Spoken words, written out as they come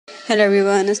Hello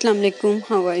everyone, Assalamu alaikum.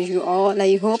 How are you all?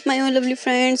 I hope my all lovely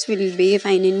friends will be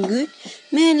fine and good.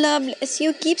 May Allah bless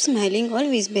you. Keep smiling.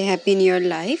 Always be happy in your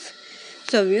life.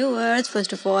 So viewers,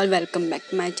 first of all, welcome back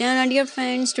to my channel, dear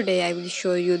friends. Today I will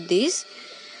show you these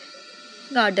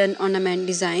garden ornament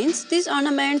designs. These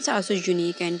ornaments are so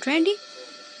unique and trendy.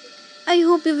 I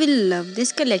hope you will love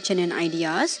this collection and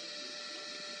ideas.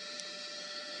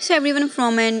 So everyone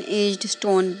from an aged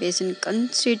stone basin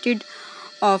constructed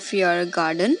of your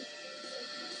garden.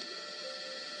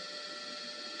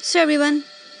 So everyone,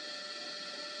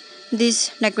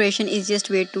 this decoration easiest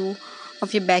way to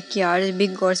of your backyard,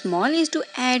 big or small, is to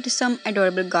add some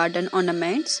adorable garden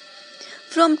ornaments.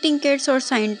 From trinkets or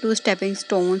sign to stepping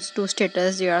stones to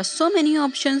status, there are so many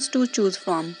options to choose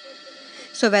from.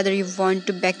 So whether you want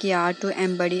to backyard to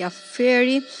embody a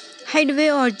fairy hideaway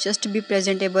or just be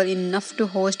presentable enough to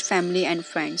host family and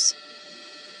friends.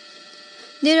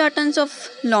 There are tons of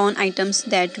lawn items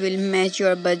that will match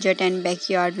your budget and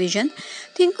backyard vision.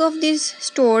 Think of this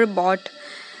store bought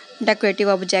decorative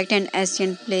object and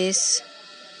ancient place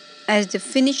as the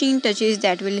finishing touches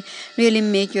that will really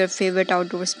make your favorite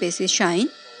outdoor spaces shine.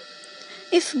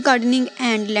 If gardening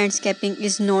and landscaping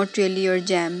is not really your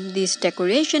jam, this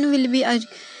decoration will be a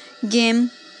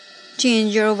game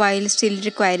changer while still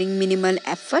requiring minimal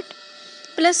effort.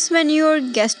 Plus, when your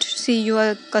guests see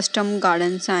your custom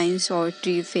garden signs or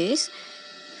tree face,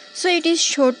 so it is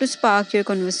sure to spark your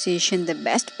conversation. The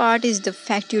best part is the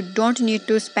fact you don't need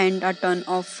to spend a ton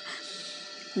of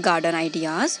garden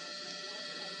ideas.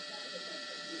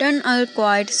 Turn a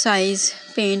quiet size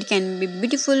paint can be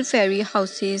beautiful fairy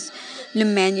houses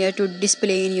luminaire to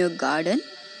display in your garden.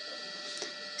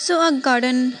 So a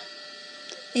garden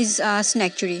is a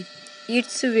sanctuary.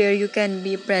 It's where you can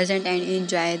be present and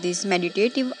enjoy this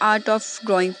meditative art of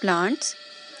growing plants.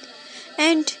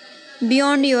 And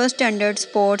beyond your standard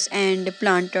sports and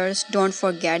planters, don't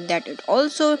forget that it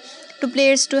also to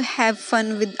players to have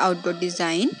fun with outdoor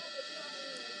design.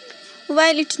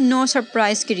 While it's no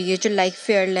surprise creature like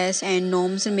fearless and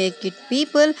gnomes make it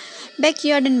people,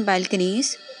 backyard and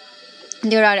balconies,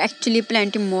 there are actually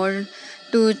plenty more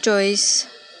to choice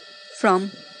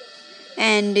from.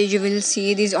 And you will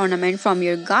see these ornaments from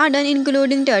your garden,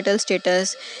 including turtle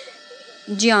status,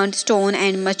 giant stone,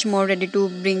 and much more ready to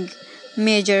bring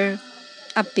major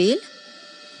appeal.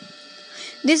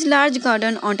 These large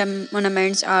garden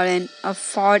ornaments are an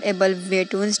affordable way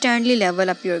to instantly level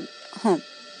up your home.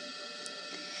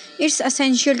 It's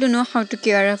essential to know how to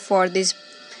care for these,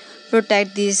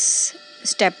 protect these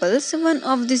staples. One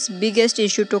of the biggest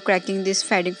issue to cracking this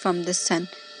fabric from the sun.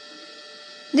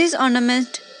 These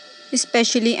ornaments,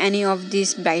 especially any of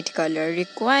these bright color,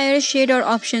 require shade or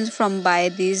options from by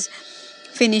these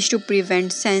finish to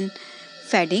prevent sun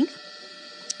fading.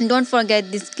 Don't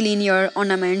forget this clean your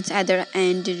ornaments other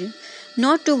and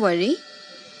not to worry.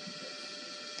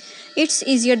 It's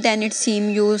easier than it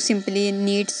seems. You simply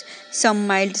need some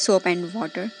mild soap and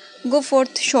water. Go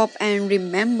forth shop and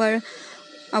remember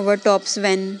our tops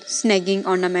when snagging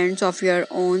ornaments of your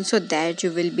own so that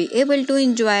you will be able to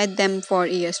enjoy them for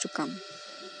years to come.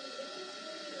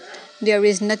 There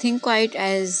is nothing quite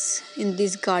as in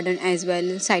this garden as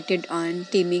well, sited on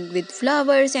teeming with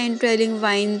flowers and trailing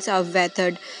vines of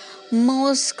weathered,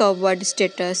 moss covered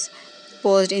status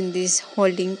posed in this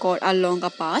holding court along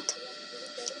a path.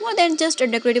 More than just a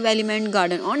decorative element,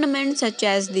 garden ornaments such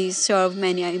as these serve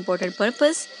many important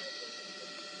purpose.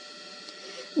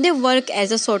 They work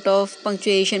as a sort of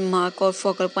punctuation mark or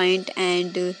focal point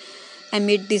and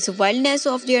amid this wildness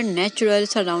of their natural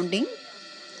surrounding.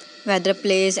 Whether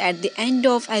placed at the end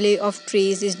of alley of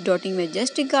trees is dotting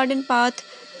majestic garden path,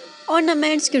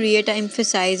 ornaments create a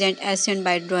emphasize and ascend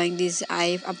by drawing this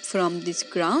eye up from this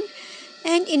ground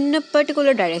and in a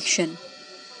particular direction.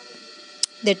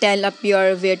 They tell up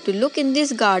your where to look in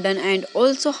this garden and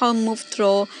also how move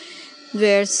through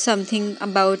where something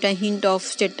about a hint of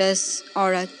status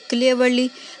or a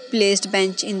cleverly placed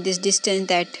bench in this distance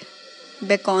that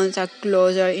beckons a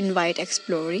closer invite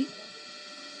exploring.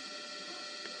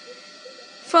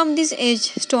 From this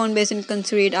edge, stone basin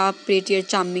considered a prettier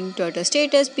charming turtle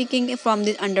status peeking from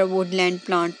the underwood land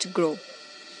plants grow.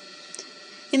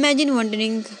 Imagine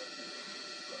wandering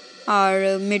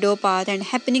our meadow path and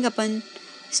happening upon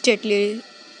stately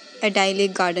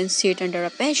idyllic garden seat under a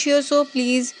patio. So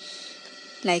please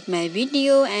like my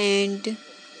video and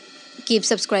keep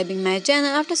subscribing my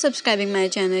channel. After subscribing my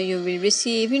channel, you will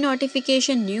receive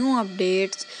notification new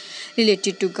updates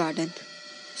related to garden.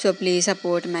 So please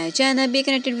support my channel, be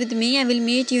connected with me. I will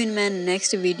meet you in my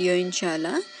next video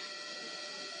inshallah.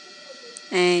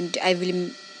 And I will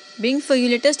bring for you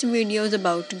latest videos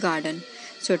about garden.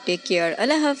 So take care.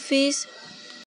 Allah Hafiz.